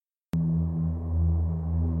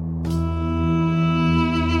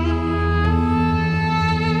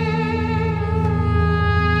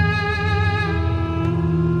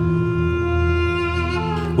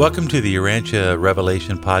Welcome to the Urantia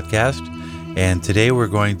Revelation Podcast, and today we're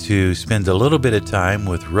going to spend a little bit of time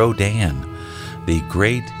with Rodan, the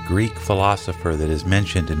great Greek philosopher that is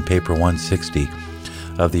mentioned in paper 160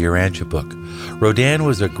 of the Urantia book. Rodan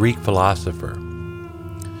was a Greek philosopher,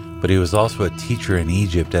 but he was also a teacher in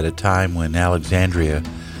Egypt at a time when Alexandria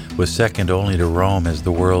was second only to Rome as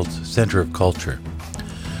the world's center of culture.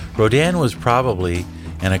 Rodan was probably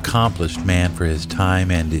an accomplished man for his time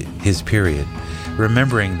and his period,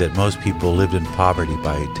 remembering that most people lived in poverty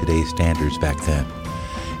by today's standards back then.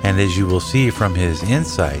 And as you will see from his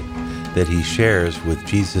insight that he shares with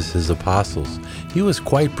Jesus' apostles, he was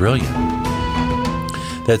quite brilliant.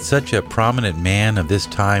 That such a prominent man of this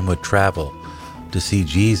time would travel to see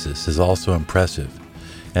Jesus is also impressive,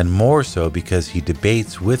 and more so because he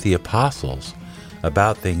debates with the apostles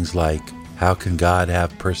about things like, how can God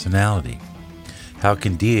have personality? How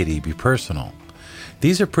can deity be personal?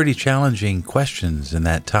 These are pretty challenging questions in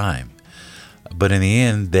that time. But in the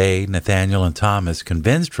end, they, Nathanael and Thomas,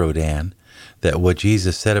 convinced Rodan that what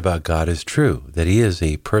Jesus said about God is true, that he is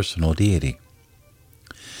a personal deity.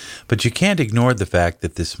 But you can't ignore the fact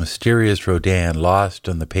that this mysterious Rodan, lost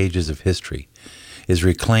on the pages of history, is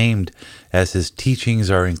reclaimed as his teachings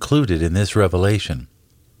are included in this revelation.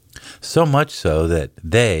 So much so that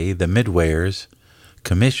they, the Midwayers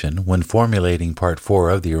Commission, when formulating Part 4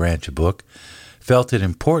 of the Urantia book, felt it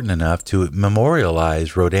important enough to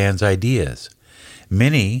memorialize Rodan's ideas,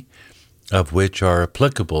 many of which are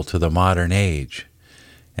applicable to the modern age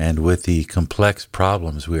and with the complex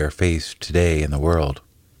problems we are faced today in the world.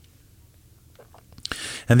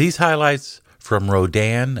 And these highlights from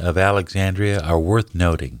Rodan of Alexandria are worth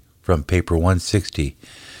noting from paper 160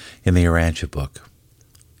 in the Urantia book.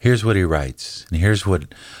 Here's what he writes, and here's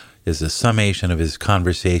what is a summation of his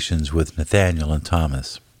conversations with Nathanael and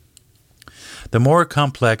Thomas. The more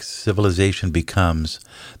complex civilization becomes,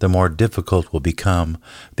 the more difficult will become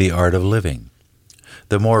the art of living.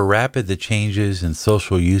 The more rapid the changes in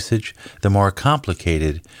social usage, the more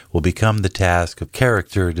complicated will become the task of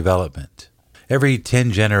character development. Every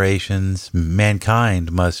 10 generations,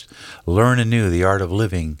 mankind must learn anew the art of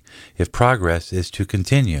living if progress is to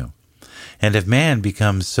continue. And if man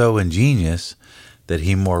becomes so ingenious that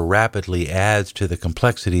he more rapidly adds to the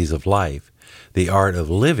complexities of life, the art of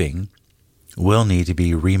living will need to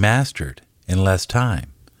be remastered in less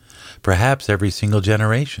time, perhaps every single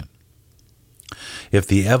generation. If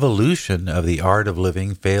the evolution of the art of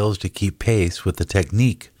living fails to keep pace with the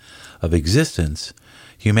technique of existence,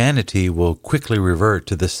 humanity will quickly revert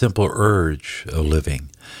to the simple urge of living,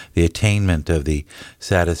 the attainment of the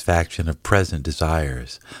satisfaction of present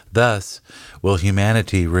desires. Thus will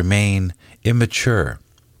humanity remain immature.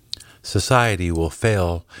 Society will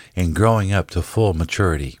fail in growing up to full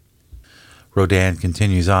maturity. Rodan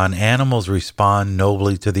continues on, animals respond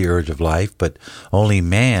nobly to the urge of life, but only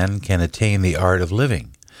man can attain the art of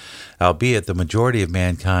living, albeit the majority of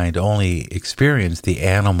mankind only experience the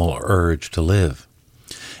animal urge to live.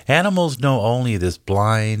 Animals know only this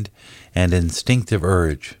blind and instinctive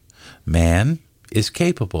urge. Man is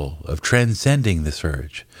capable of transcending this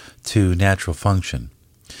urge to natural function.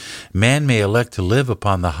 Man may elect to live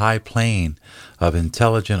upon the high plane of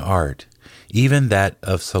intelligent art, even that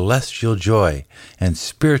of celestial joy and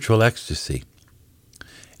spiritual ecstasy.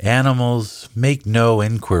 Animals make no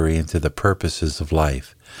inquiry into the purposes of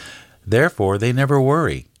life. Therefore, they never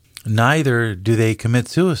worry. Neither do they commit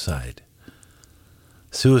suicide.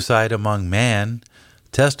 Suicide among man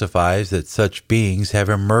testifies that such beings have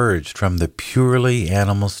emerged from the purely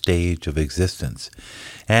animal stage of existence,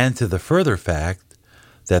 and to the further fact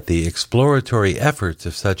that the exploratory efforts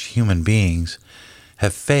of such human beings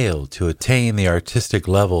have failed to attain the artistic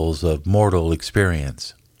levels of mortal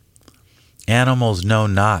experience. Animals know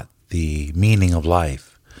not the meaning of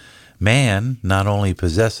life. Man not only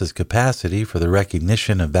possesses capacity for the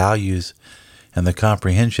recognition of values and the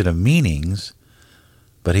comprehension of meanings,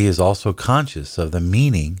 but he is also conscious of the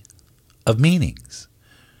meaning of meanings.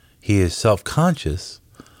 He is self-conscious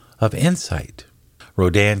of insight.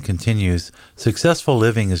 Rodan continues, successful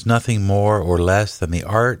living is nothing more or less than the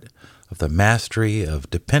art of the mastery of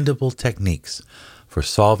dependable techniques for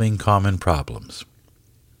solving common problems.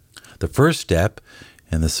 The first step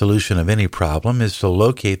in the solution of any problem is to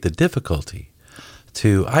locate the difficulty,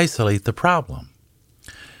 to isolate the problem,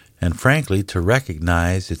 and frankly, to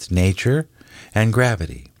recognize its nature and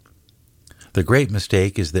gravity. The great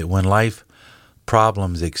mistake is that when life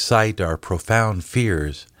problems excite our profound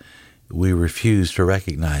fears, we refuse to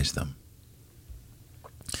recognize them.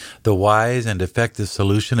 The wise and effective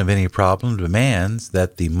solution of any problem demands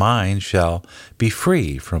that the mind shall be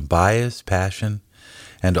free from bias, passion,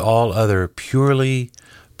 and all other purely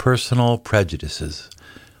personal prejudices.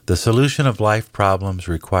 The solution of life problems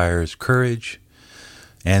requires courage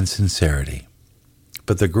and sincerity.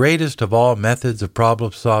 But the greatest of all methods of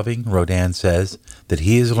problem solving, Rodan says, that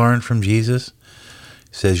he has learned from Jesus,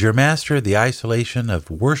 says, your master, the isolation of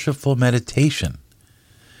worshipful meditation.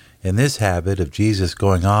 In this habit of Jesus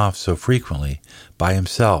going off so frequently by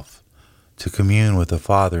himself to commune with the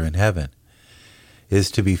Father in heaven is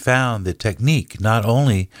to be found the technique not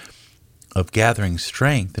only of gathering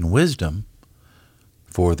strength and wisdom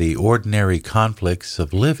for the ordinary conflicts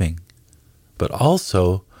of living, but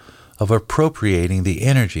also of appropriating the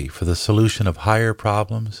energy for the solution of higher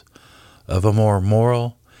problems of a more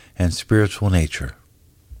moral and spiritual nature.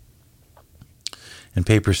 In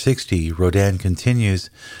paper 60, Rodan continues,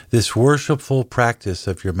 this worshipful practice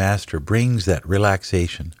of your master brings that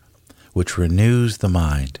relaxation which renews the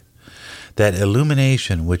mind, that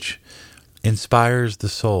illumination which inspires the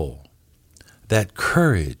soul, that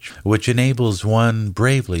courage which enables one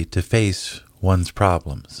bravely to face one's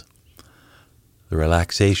problems. The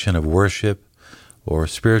relaxation of worship or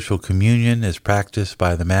spiritual communion as practiced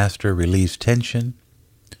by the Master relieves tension,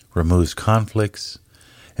 removes conflicts,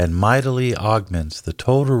 and mightily augments the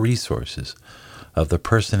total resources of the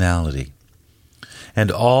personality.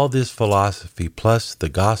 And all this philosophy plus the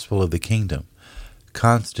gospel of the kingdom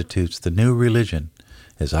constitutes the new religion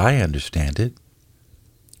as I understand it.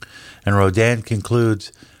 And Rodan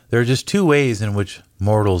concludes, there are just two ways in which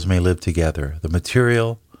mortals may live together, the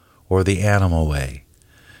material or the animal way,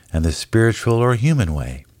 and the spiritual or human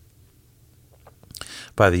way.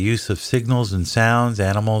 By the use of signals and sounds,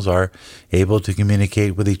 animals are able to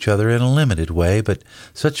communicate with each other in a limited way, but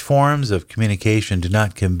such forms of communication do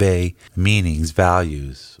not convey meanings,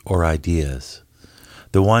 values, or ideas.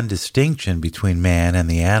 The one distinction between man and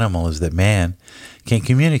the animal is that man can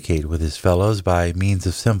communicate with his fellows by means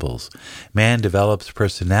of symbols. Man develops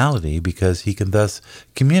personality because he can thus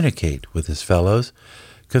communicate with his fellows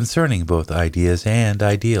concerning both ideas and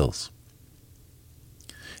ideals.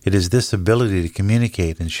 It is this ability to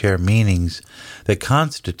communicate and share meanings that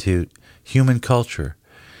constitute human culture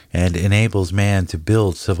and enables man to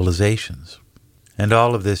build civilizations. And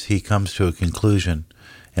all of this he comes to a conclusion,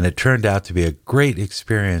 and it turned out to be a great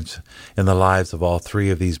experience in the lives of all three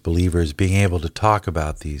of these believers, being able to talk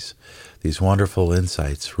about these wonderful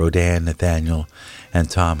insights, Rodan, Nathaniel, and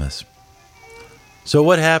Thomas. So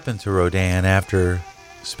what happened to Rodan after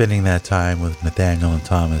spending that time with Nathaniel and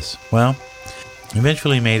Thomas? Well, he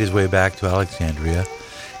eventually made his way back to Alexandria,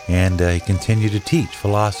 and he continued to teach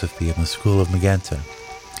philosophy in the school of Magenta.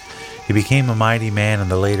 He became a mighty man in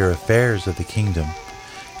the later affairs of the kingdom,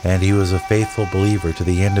 and he was a faithful believer to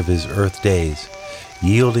the end of his earth days,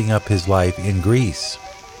 yielding up his life in Greece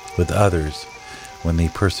with others when the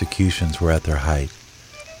persecutions were at their height.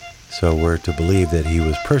 So we're to believe that he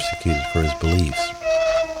was persecuted for his beliefs.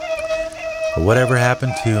 But whatever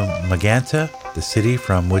happened to Magenta, the city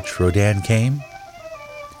from which Rodan came?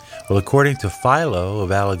 Well, according to Philo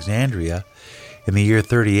of Alexandria, in the year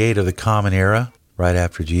 38 of the Common Era, right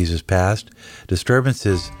after Jesus passed,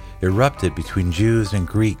 disturbances erupted between Jews and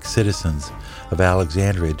Greek citizens of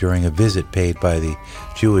Alexandria during a visit paid by the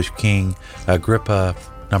Jewish king Agrippa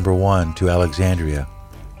I to Alexandria.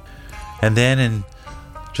 And then in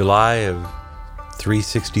July of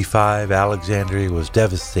 365, Alexandria was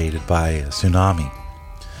devastated by a tsunami,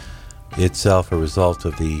 itself a result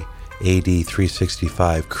of the AD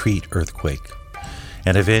 365 Crete earthquake,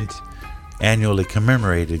 an event annually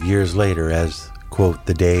commemorated years later as, quote,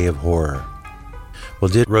 the Day of Horror. Well,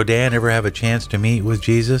 did Rodan ever have a chance to meet with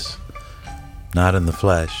Jesus? Not in the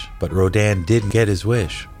flesh, but Rodan did get his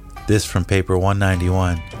wish. This from paper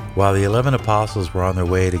 191. While the 11 apostles were on their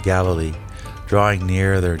way to Galilee, drawing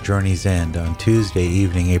near their journey's end on Tuesday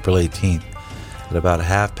evening, April 18th, at about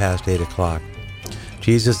 8:30,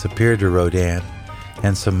 Jesus appeared to Rodan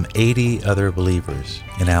and some 80 other believers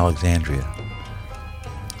in Alexandria.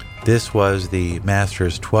 This was the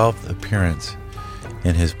Master's 12th appearance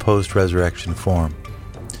in his post-resurrection form.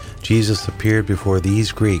 Jesus appeared before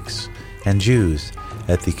these Greeks and Jews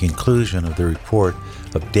at the conclusion of the report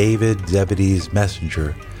of David, Zebedee's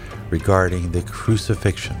messenger, regarding the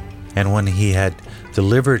crucifixion. And when he had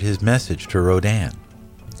delivered his message to Rodan,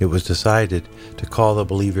 it was decided to call the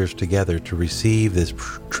believers together to receive this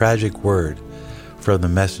tragic word from the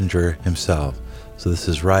messenger himself. So this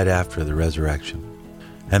is right after the resurrection.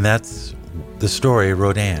 And that's the story of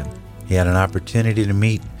Rodan. He had an opportunity to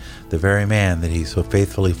meet the very man that he so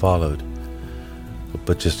faithfully followed.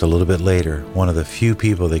 But just a little bit later, one of the few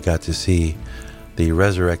people that got to see the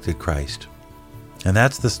resurrected Christ. And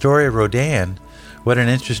that's the story of Rodan. What an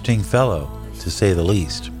interesting fellow, to say the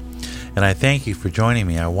least. And I thank you for joining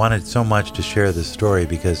me. I wanted so much to share this story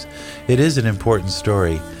because it is an important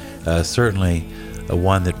story, certainly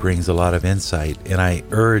one that brings a lot of insight. And I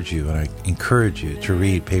urge you and I encourage you to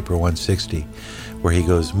read paper 160, where he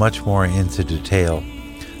goes much more into detail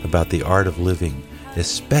about the art of living,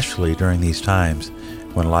 especially during these times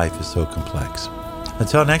when life is so complex.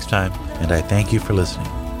 Until next time, and I thank you for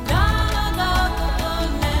listening.